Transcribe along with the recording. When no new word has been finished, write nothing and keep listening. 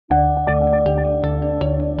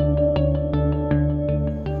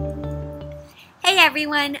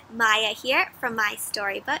everyone, Maya here from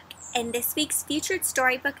MaiStoryBook, and this week's featured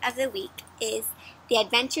storybook of the week is The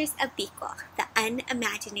Adventures of Beekle, the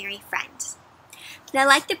Unimaginary Friend. Now,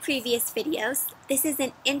 like the previous videos, this is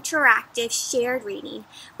an interactive shared reading,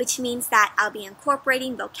 which means that I'll be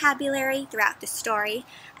incorporating vocabulary throughout the story,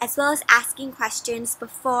 as well as asking questions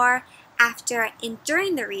before, after, and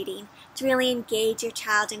during the reading to really engage your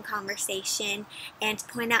child in conversation and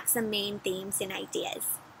point out some main themes and ideas.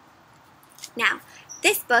 Now,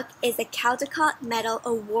 this book is a Caldecott Medal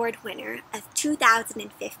Award winner of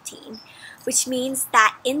 2015, which means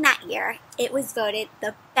that in that year, it was voted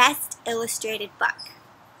the best illustrated book.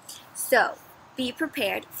 So, be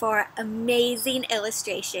prepared for amazing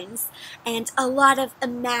illustrations and a lot of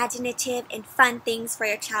imaginative and fun things for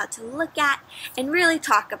your child to look at and really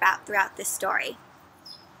talk about throughout the story.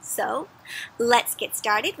 So, let's get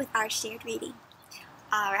started with our shared reading.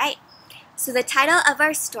 All right, so the title of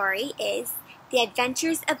our story is The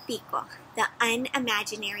Adventures of Beekle, the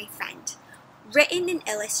Unimaginary Friend, written and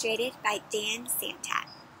illustrated by Santat.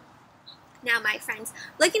 Now, my friends,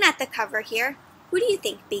 looking at the cover here, who do you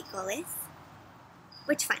think Beekle is?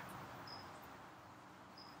 Which one?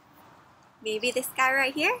 Maybe this guy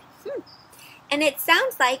right here? And it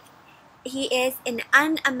sounds like he is an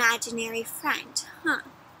unimaginary friend, huh?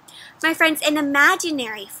 My friends, an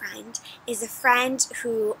imaginary friend is a friend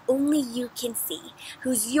who only you can see,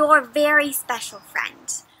 who's your very special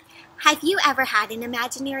friend. Have you ever had an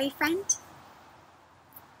imaginary friend?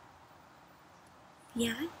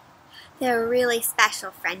 Yeah? They're a really special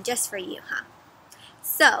friend just for you, huh?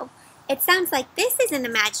 So, it sounds like this is an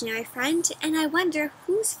imaginary friend, and I wonder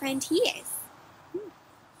whose friend he is.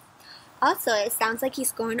 Also, it sounds like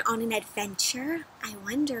he's going on an adventure. I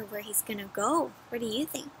wonder where he's going to go. What do you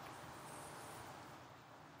think?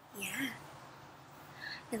 Yeah.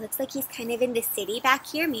 It looks like he's kind of in the city back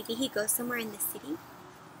here. Maybe he goes somewhere in the city.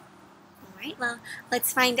 All right, well,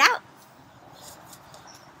 let's find out.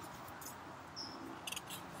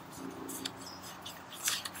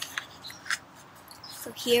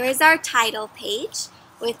 So here is our title page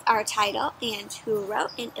with our title and who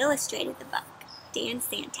wrote and illustrated the book,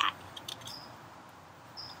 Santat.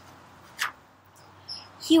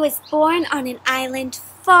 He was born on an island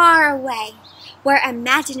far away where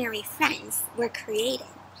imaginary friends were created.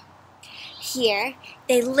 Here,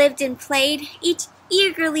 they lived and played, each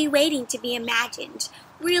eagerly waiting to be imagined,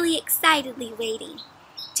 really excitedly waiting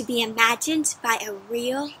to be imagined by a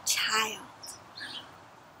real child.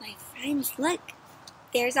 My friends, look.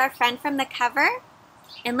 There's our friend from the cover.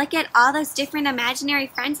 And look at all those different imaginary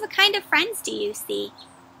friends. What kind of friends do you see?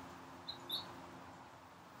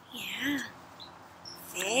 Yeah,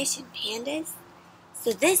 fish and pandas.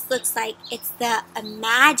 So this looks like it's the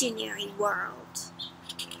imaginary world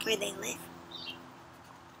where they live.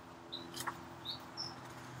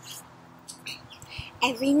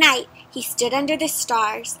 Every night he stood under the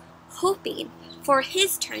stars, hoping for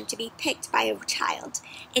his turn to be picked by a child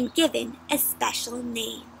and given a special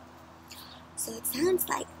name. So it sounds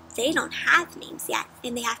like they don't have names yet,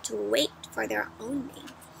 and they have to wait for their own name.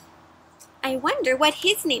 I wonder what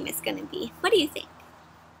his name is going to be. What do you think?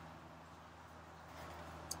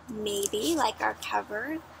 Maybe like our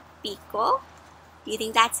cover, Beekle. Do you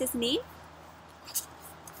think that's his name?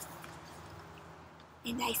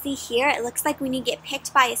 And I see here, it looks like when you get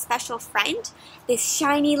picked by a special friend, this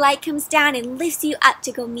shiny light comes down and lifts you up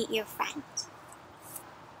to go meet your friend.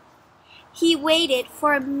 He waited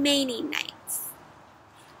for many nights.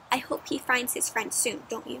 I hope he finds his friend soon,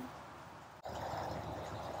 don't you?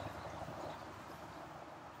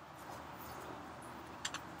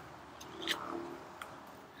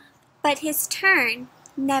 But his turn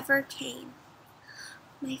never came.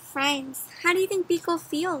 My friends, how do you think Beekle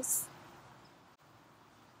feels?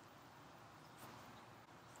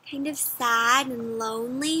 Kind of sad and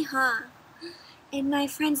lonely, huh? And my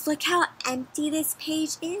friends, look how empty this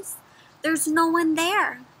page is. There's no one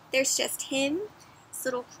there. There's just him, this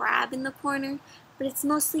little crab in the corner, but it's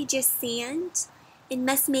mostly just sand. It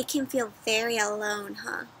must make him feel very alone,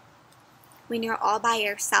 huh? When you're all by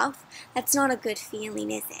yourself, that's not a good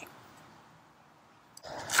feeling, is it?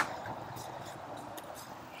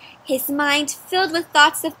 His mind filled with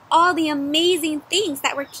thoughts of all the amazing things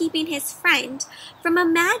that were keeping his friend from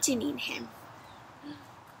imagining him.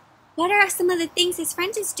 What are some of the things his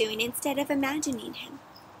friend is doing instead of imagining him?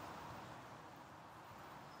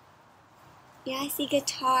 Yeah, I see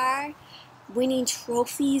guitar, winning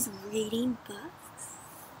trophies, reading books.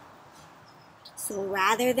 So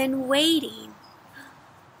rather than waiting,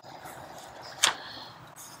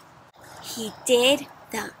 he did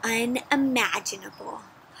the unimaginable.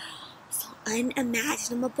 So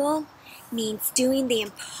unimaginable means doing the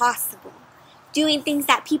impossible. Doing things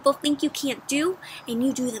that people think you can't do, and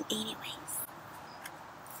you do them anyways.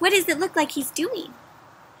 What does it look like he's doing?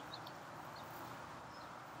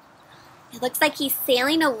 It looks like he's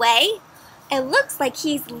sailing away. It looks like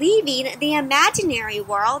he's leaving the imaginary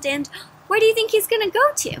world, and where do you think he's going to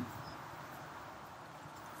go to?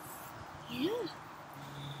 Yeah.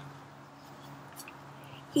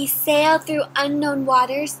 He sailed through unknown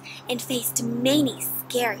waters and faced many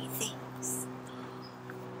scary things.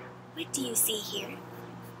 What do you see here?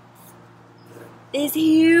 This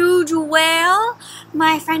huge whale?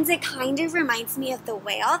 My friends, it kind of reminds me of the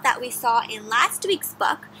whale that we saw in last week's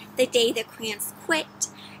book, The Day the Crayons Quit,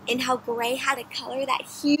 and how Gray had to color that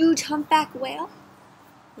huge humpback whale.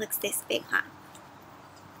 Looks this big, huh?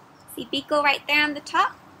 See Beekle right there on the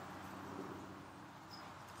top?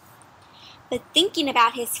 But thinking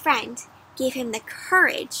about his friend gave him the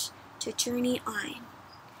courage to journey on.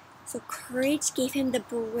 So courage gave him the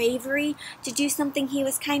bravery to do something he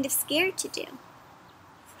was kind of scared to do.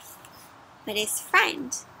 But his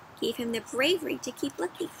friend gave him the bravery to keep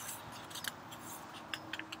looking.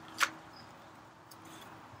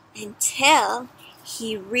 Until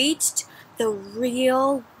he reached the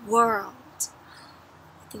real world.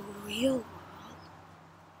 The real world.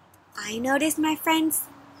 I noticed, my friends,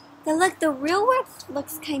 that the real world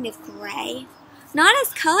looks kind of gray. Not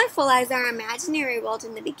as colorful as our imaginary world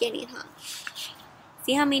in the beginning, huh?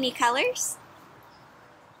 See how many colors?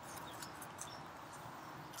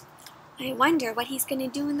 I wonder what he's going to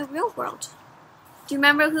do in the real world. Do you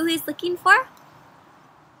remember who he's looking for?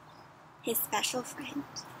 His special friend.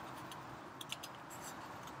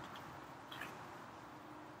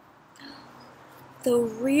 The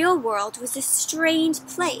real world was a strange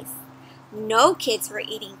place. No kids were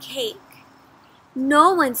eating cake.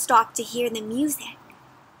 No one stopped to hear the music.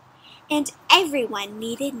 And everyone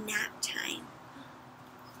needed nap time.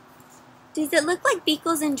 Does it look like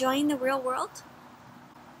Beekle's enjoying the real world?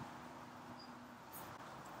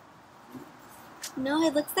 No,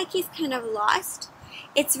 it looks like he's kind of lost.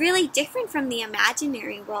 It's really different from the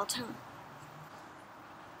imaginary world, huh?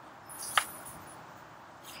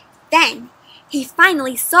 Then, he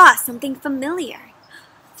finally saw something familiar.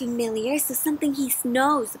 Familiar, so something he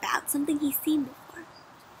knows about, something he's seen before.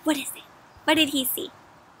 What is it? What did he see?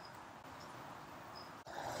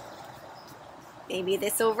 Maybe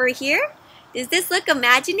this over here? Does this look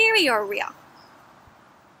imaginary or real?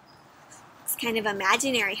 It's kind of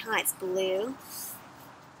imaginary, huh? It's blue.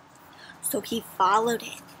 So he followed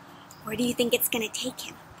it. Where do you think it's going to take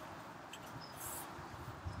him?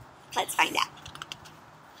 Let's find out.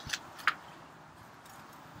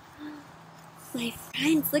 My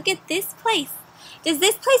friends, look at this place. Does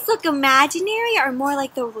this place look imaginary or more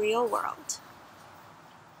like the real world?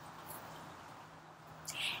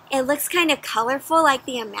 It looks kind of colorful like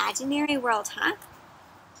the imaginary world, huh?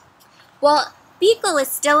 Well, Beekle is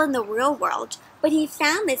still in the real world, but he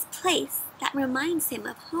found this place that reminds him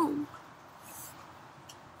of home.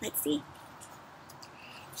 Let's see.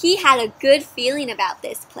 He had a good feeling about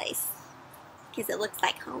this place because it looks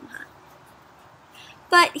like home, huh?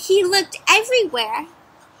 But he looked everywhere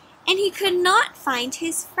and he could not find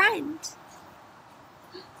his friend.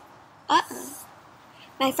 Uh-oh.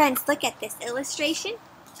 My friends, look at this illustration.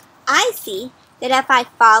 I see that if I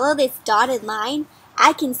follow this dotted line,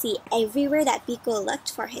 I can see everywhere that Beekle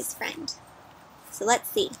looked for his friend. So let's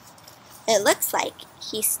see. It looks like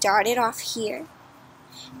he started off here.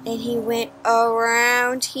 Then he went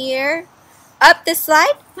around here, up the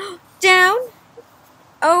slide, down,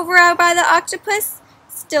 over out by the octopus,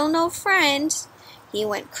 still no friend. He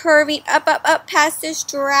went curving up, up, up past this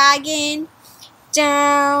dragon,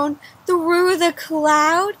 down, through the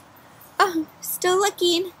cloud, oh, still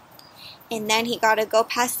looking. And then he got to go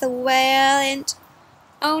past the whale and,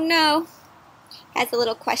 oh no, has a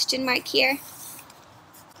little question mark here.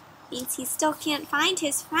 Means he still can't find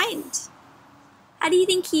his friend. How do you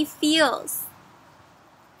think he feels?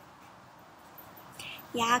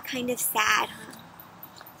 Yeah, kind of sad, huh?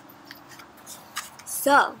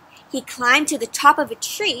 So, he climbed to the top of a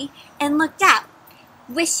tree and looked out,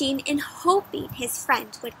 wishing and hoping his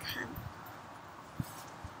friend would come.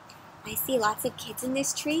 I see lots of kids in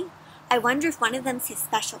this tree. I wonder if one of them's his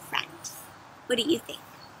special friend. What do you think?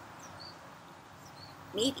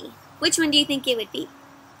 Maybe. Which one do you think it would be?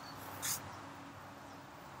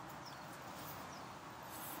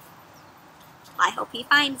 I hope he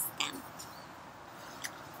finds them.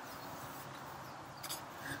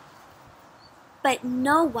 But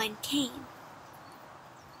no one came.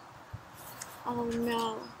 Oh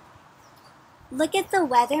no. Look at the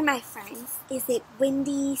weather, my friends. Is it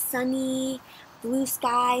windy, sunny? blue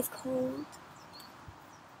skies, cold.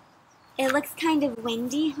 It looks kind of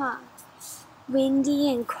windy, huh? Windy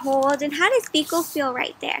and cold. And how does Beekle feel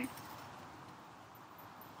right there?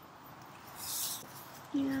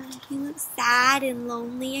 Yeah, he looks sad and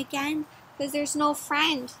lonely again because there's no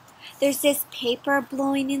friend. There's this paper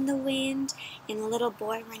blowing in the wind and a little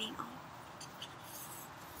boy running on.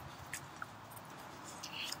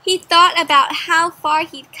 He thought about how far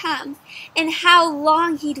he'd come and how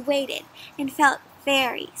long he'd waited and felt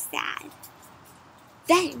very sad.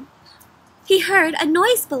 Then he heard a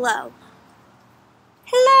noise below.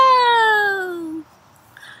 Hello!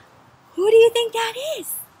 Who do you think that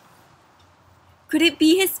is? Could it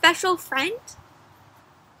be his special friend?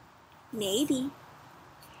 Maybe.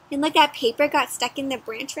 And look, that paper got stuck in the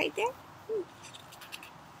branch right there.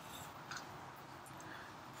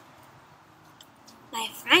 My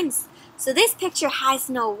friends, so this picture has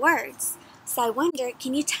no words. So I wonder,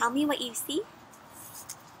 can you tell me what you see?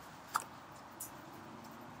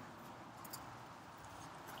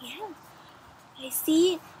 Yeah, I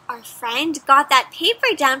see our friend got that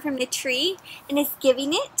paper down from the tree and is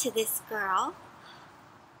giving it to this girl.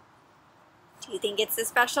 Do you think it's a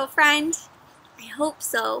special friend? I hope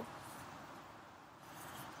so.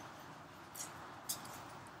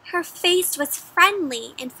 Her face was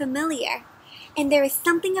friendly and familiar, and there was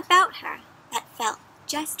something about her that felt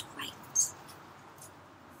just right.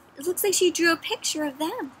 It looks like she drew a picture of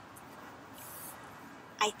them.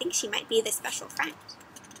 I think she might be the special friend.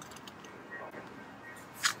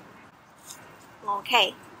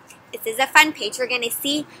 Okay, this is a fun page. We're going to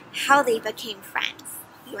see how they became friends.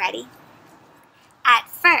 You ready? At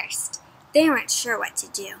first, they weren't sure what to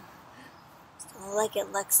do. So like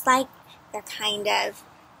it looks like they're kind of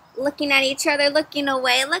looking at each other, looking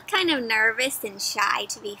away, look kind of nervous and shy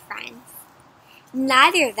to be friends.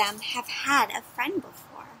 Neither of them have had a friend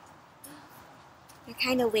before. They're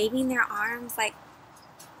kind of waving their arms like,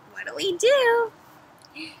 what do we do?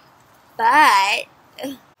 But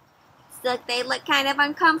look, they look kind of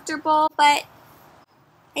uncomfortable, but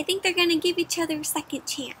I think they're going to give each other a second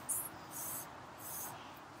chance.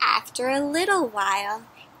 After a little while,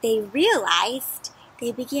 they realized,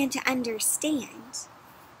 they began to understand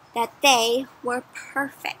that they were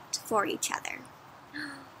perfect for each other.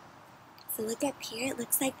 So look up here, it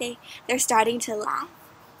looks like they're starting to laugh.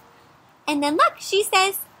 And then look, she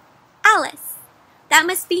says, Alice. That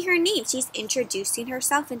must be her name. She's introducing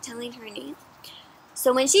herself and telling her name.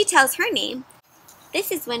 So when she tells her name,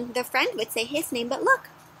 this is when the friend would say his name, but look,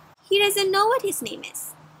 he doesn't know what his name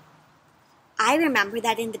is. I remember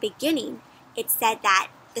that in the beginning, it said that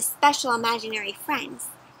the special imaginary friends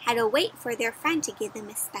had to wait for their friend to give them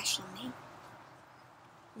a special name.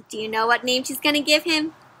 Do you know what name she's going to give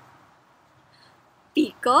him?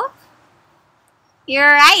 Beekle?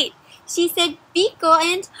 You're right. She said Beekle,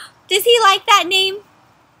 and does he like that name?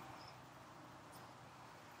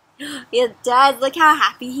 It does. Look how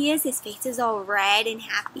happy he is. His face is all red and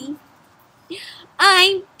happy.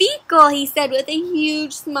 I'm Beekle, he said with a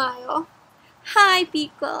huge smile. Hi,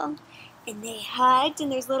 Beekle. And they hugged,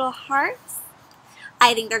 and there's little hearts.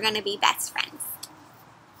 I think they're going to be best friends.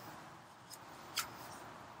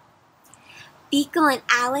 Beekle and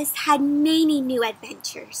Alice had many new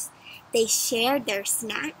adventures. They shared their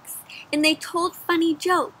snacks, and they told funny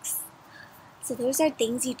jokes. So those are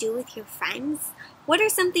things you do with your friends. What are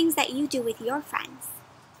some things that you do with your friends?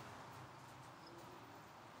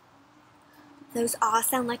 Those all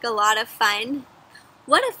sound like a lot of fun.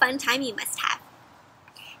 What a fun time you must have.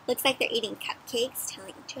 Looks like they're eating cupcakes,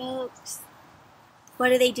 telling jokes.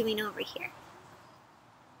 What are they doing over here?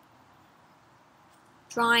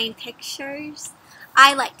 Drawing pictures.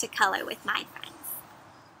 I like to color with my friends.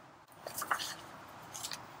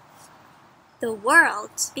 The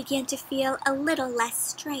world began to feel a little less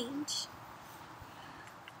strange.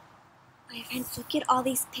 My friends, look at all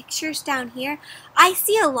these pictures down here. I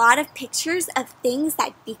see a lot of pictures of things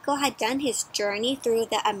that Beekle had done, his journey through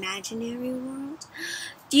the imaginary world.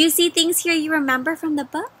 Do you see things here you remember from the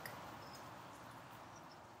book?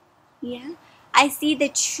 Yeah. I see the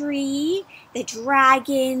tree, the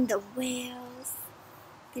dragon, the whales,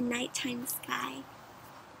 the nighttime sky.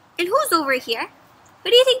 And who's over here? Who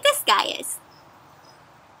do you think this guy is?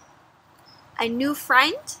 A new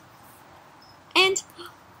friend? And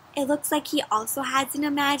it looks like he also has an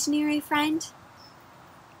imaginary friend.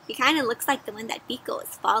 He kind of looks like the one that Beekle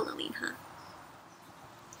is following, huh?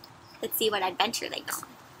 Let's see what adventure they go on.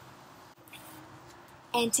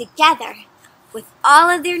 And together, with all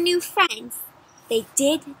of their new friends, they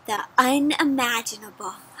did the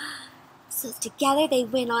unimaginable. So together they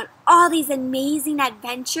went on all these amazing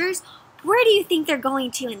adventures. Where do you think they're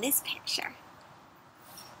going to in this picture?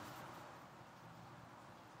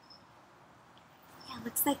 It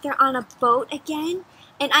looks like they're on a boat again.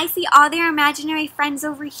 And I see all their imaginary friends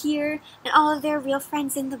over here and all of their real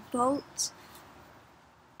friends in the boat.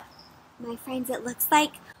 My friends, it looks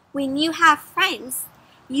like when you have friends,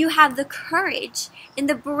 you have the courage and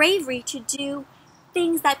the bravery to do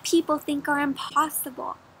things that people think are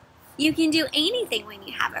impossible. You can do anything when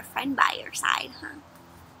you have a friend by your side, huh?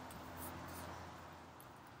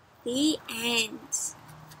 The end.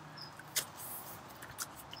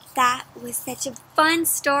 That was such a fun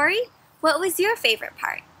story. What was your favorite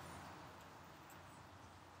part?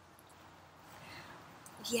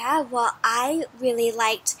 Yeah, well, I really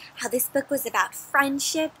liked how this book was about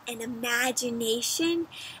friendship and imagination,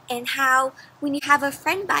 and how when you have a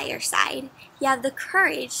friend by your side, you have the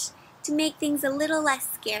courage to make things a little less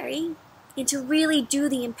scary and to really do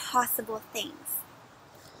the impossible things.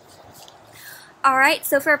 Alright,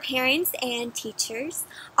 so for parents and teachers,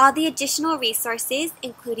 all the additional resources,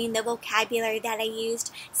 including the vocabulary that I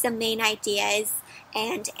used, some main ideas,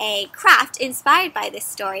 and a craft inspired by this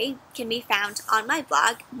story, can be found on my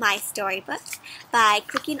blog, MaiStoryBook, by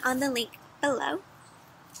clicking on the link below.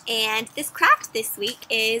 And this craft this week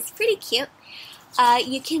is pretty cute.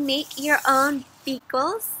 You can make your own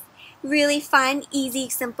beakles. Really fun, easy,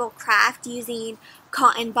 simple craft using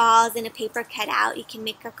cotton balls and a paper cutout. You can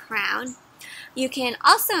make a crown. You can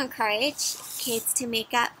also encourage kids to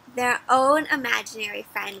make up their own imaginary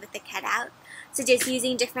friend with the cutout. So just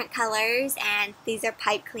using different colors, and these are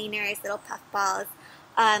pipe cleaners, little puff balls,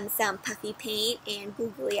 some puffy paint, and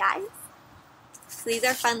googly eyes. So these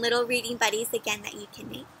are fun little reading buddies, again, that you can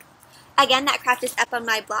make. Again, that craft is up on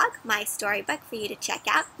my blog, MaiStoryBook, for you to check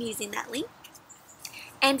out using that link.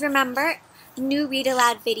 And remember, new Read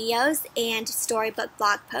Aloud videos and storybook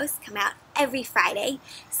blog posts come out every Friday.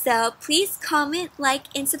 So please comment, like,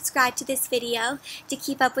 and subscribe to this video to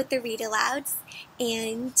keep up with the Read Alouds.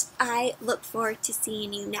 And I look forward to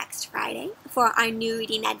seeing you next Friday for our new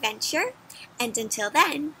reading adventure. And until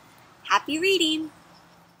then, happy reading!